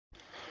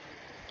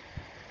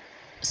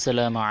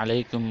আসসালামু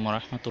আলাইকুম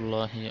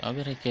রহমতুল্লাহি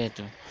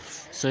আবরাকাতুহু।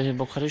 সহিহ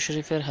বুখারী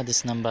শরীফের হাদিস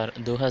নাম্বার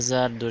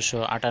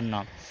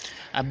 2258।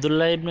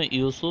 আবদুল্লাহ ইবনু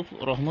ইউসুফ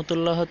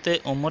রহমতুল্লাহ হতে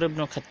ওমর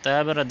ইবনু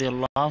খাত্তাব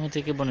রাদিয়াল্লাহু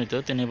থেকে বর্ণিত,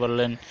 তিনি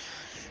বললেন,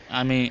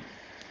 আমি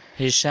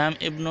হিশাম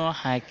ইবনু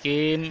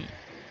হাকিম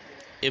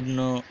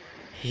ইবনু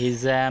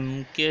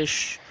হিজামকে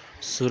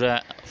সূরা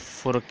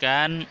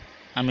ফুরকান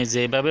আমি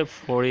যেভাবে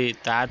পড়ি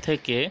তা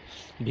থেকে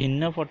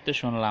ভিন্ন পড়তে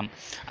শুনলাম,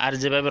 আর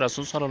যেভাবে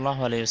রাসূল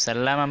সাল্লাল্লাহু আলাইহি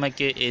ওয়াসাল্লাম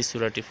আমাকে এই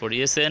সূরাটি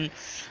পড়িয়েছেন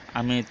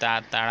আমি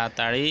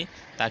তাড়াতাড়ি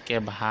তাকে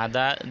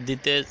বাধা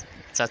দিতে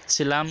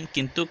চাচ্ছিলাম,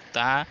 কিন্তু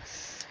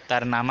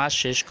তার নামাজ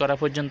শেষ করা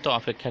পর্যন্ত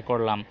অপেক্ষা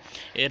করলাম।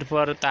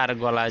 এরপর তার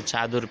গলায়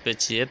চাদর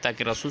পেঁচিয়ে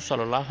তাকে রাসূল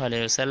সাল্লাল্লাহু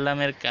আলাইহি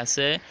ওয়াসাল্লামের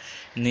কাছে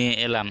নিয়ে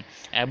এলাম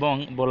এবং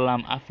বললাম,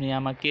 আপনি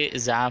আমাকে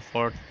যা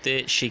পড়তে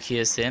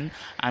শিখিয়েছেন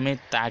আমি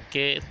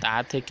তা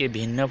থেকে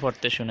ভিন্ন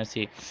পড়তে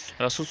শুনেছি।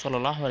 রাসূল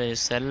সাল্লাল্লাহু আলাইহি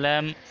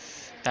ওয়াসাল্লাম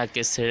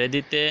তাকে ছেড়ে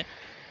দিতে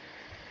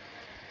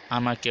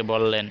আমাকে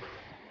বললেন।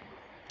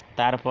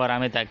 তারপর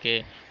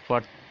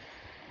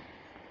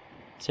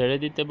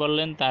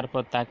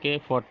তাকে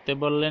পড়তে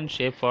বললেন।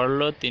 সে পড়ল।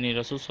 তিনি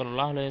রাসূল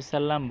সাল্লাল্লাহু আলাইহি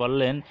ওয়াসাল্লাম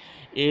বললেন,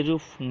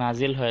 এরূপ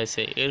নাজিল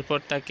হয়েছে। এরপর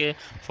তাকে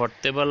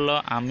পড়তে বলল,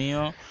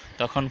 আমিও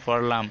তখন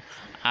পড়লাম।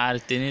 আর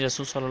তিনি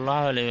রাসূল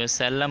সাল্লাল্লাহু আলাইহি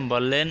ওয়াসাল্লাম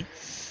বললেন,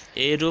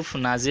 এরূপ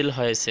নাজিল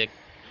হয়েছে।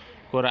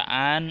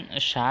 কোরআন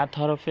 7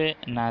 হরফে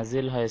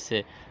নাজিল হয়েছে,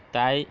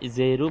 তাই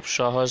যেই রূপ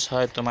সহজ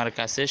হয় তোমার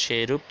কাছে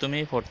সেই রূপ তুমি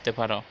পড়তে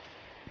পারো।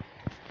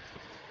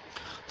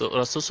 তো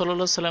রাসূল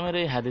সাল্লাল্লাহু আলাইহি ওয়াসাল্লামের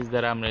এই হাদিস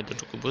দ্বারা আমরা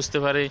এতটুকু বুঝতে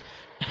পারি,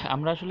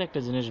 আমরা আসলে একটা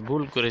জিনিস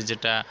ভুল করি,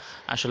 যেটা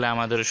আসলে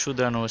আমাদের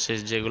শুধরানো উচিত।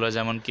 যেগুলো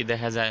যেমন কি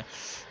দেখা যায়,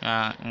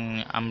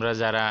 আমরা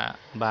যারা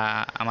বা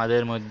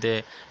আমাদের মধ্যে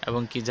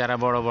এবং কি যারা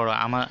বড় বড়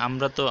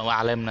আমরা তো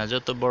আলেম না,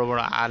 যত বড়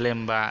বড় আলেম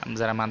বা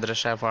যারা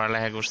মাদ্রাসায়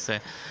পড়ালেখা করছে,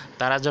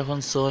 তারা যখন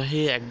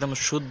সহিহ একদম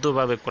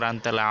শুদ্ধভাবে কোরআন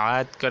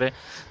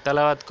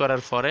তেলাওয়াত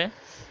করার পরে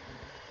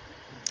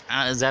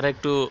যারা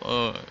একটু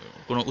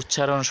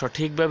কোনো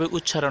সঠিকভাবে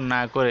উচ্চারণ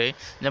না করে,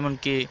 যেমন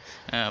কি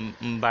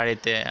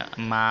বাড়িতে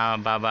মা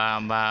বাবা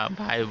বা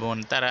ভাই বোন,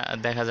 তারা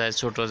দেখা যায়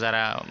ছোট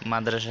যারা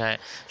মাদ্রাসায়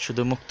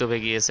শুধু মুক্তবে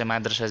গিয়েছে,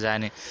 মাদ্রাসায়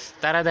যায়নি,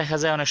 তারা দেখা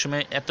যায় অনেক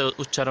সময় এত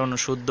উচ্চারণ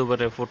শুদ্ধ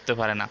করে পড়তে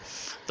পারে না।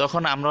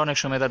 তখন আমরা অনেক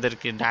সময়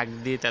তাদেরকে ডাক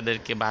দিই,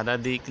 তাদেরকে বাধা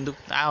দিই, কিন্তু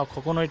তা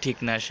কখনোই ঠিক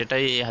না।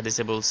 সেটাই এই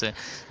হাদিসে বলছে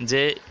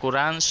যে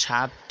কোরআন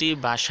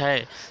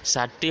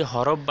 7টি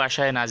হরফ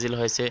ভাষায় নাজিল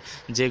হয়েছে,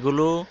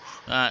 যেগুলো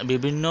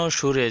বিভিন্ন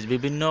সুরে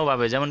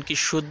বিভিন্নভাবে, যেমন কি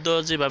শুদ্ধ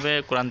যেভাবে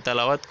কোরআন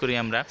তেলাওয়াত করি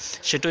আমরা,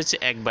 সেটা হচ্ছে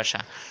এক ভাষা।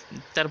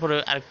 তারপরে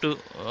আরেকটু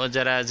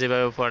যারা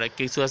যেভাবে পড়ে,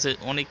 কিছু আছে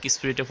অনেক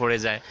স্পিরিটে পড়ে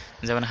যায়,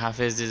 যেমন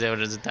হাফেজ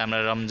যেটা আমরা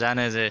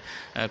রমজানে যে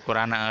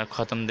কোরআন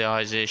খতম দেওয়া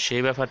হয়, যে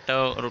সেই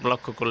ব্যাপারটাও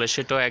লক্ষ্য করলে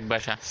সেটাও এক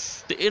ভাষা।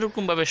 তো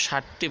এরকমভাবে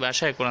 7টি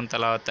ভাষায়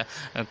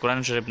কোরআন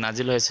শরীফ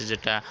নাজিল হয়েছে,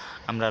 যেটা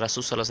আমরা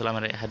রাসূল সাল্লাল্লাহু আলাইহি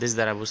ওয়াসাল্লামের হাদিস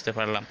দ্বারা বুঝতে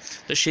পারলাম।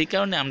 তো সেই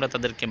কারণে আমরা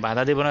তাদেরকে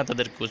বাধা দেব না,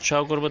 তাদেরকে উৎসাহ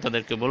করব,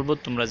 তাদেরকে বলবো,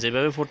 তোমরা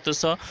যেভাবে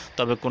পড়তেছ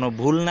তবে কোনো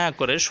ভুল না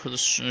করে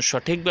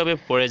সঠিকভাবে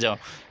পড়ে যাও।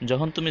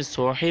 যখন তুমি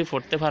সহিহ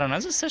পড়তে পারো না,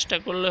 চেষ্টা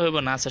করলে হইব,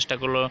 না চেষ্টা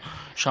করলেও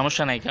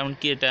সমস্যা নাই। কারণ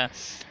কি, এটা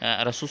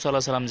রাসূল সাল্লাল্লাহু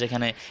আলাইহি ওয়াসাল্লাম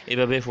যেখানে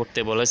এভাবে পড়তে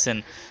বলেছেন,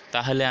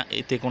 তাহলে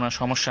এতে কোনো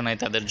সমস্যা নাই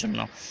তাদের জন্য।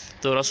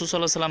 তো রাসূল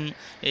সাল্লাল্লাহু আলাইহি ওয়াসাল্লাম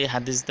এই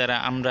হাদিস দ্বারা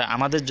আমরা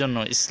আমাদের জন্য,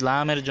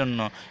 ইসলামের জন্য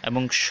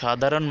এবং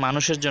সাধারণ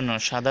মানুষের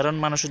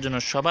জন্য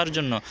সবার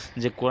জন্য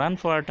যে কোরআন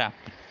পড়াটা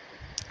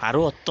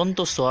আরও অত্যন্ত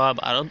সওয়াব,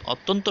 আরও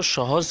অত্যন্ত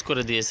সহজ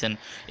করে দিয়েছেন।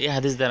 এই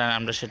হাদিস দ্বারা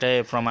আমরা সেটাই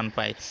প্রমাণ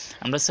পাই।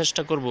 আমরা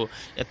চেষ্টা করব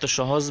এত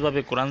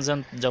সহজভাবে কোরআন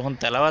যখন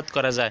তেলাওয়াত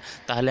করা যায়,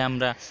 তাহলে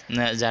আমরা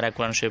যারা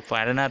কোরআন শরীফ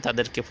পারে না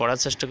তাদেরকে পড়ার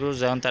চেষ্টা করব।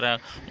 যখন তারা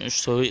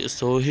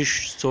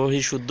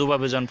সহি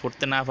শুদ্ধভাবে যখন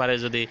পড়তে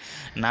যদি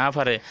না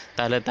পারে,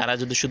 তাহলে তারা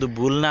যদি শুধু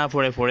ভুল না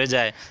পড়ে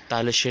যায়,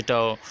 তাহলে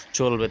সেটাও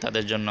চলবে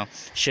তাদের জন্য।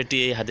 সেটি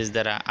এই হাদিস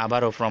দ্বারা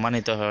আবারও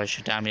প্রমাণিত হয়,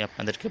 সেটা আমি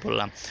আপনাদেরকে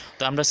বললাম।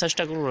 তো আমরা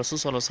চেষ্টা করব রাসূল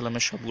সাল্লাল্লাহু আলাইহি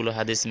ওয়াসাল্লামের সবগুলো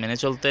হাদিস মেনে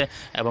চলতে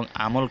এবং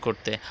আমল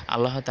করতে।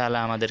 আল্লাহ তাআলা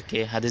আমাদেরকে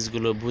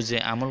হাদিসগুলো বুঝে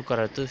আমল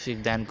করার তৌফিক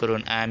দান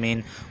করুন। আমিন।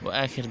 ওয়া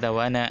আখির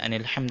দাওয়ানা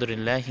আনিল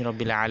হামদুলিল্লাহি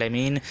রাব্বিল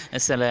আলামিন।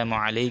 আসসালামু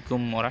আলাইকুম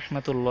ওয়া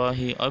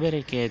রাহমাতুল্লাহি ওয়া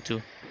বারাকাতুহু।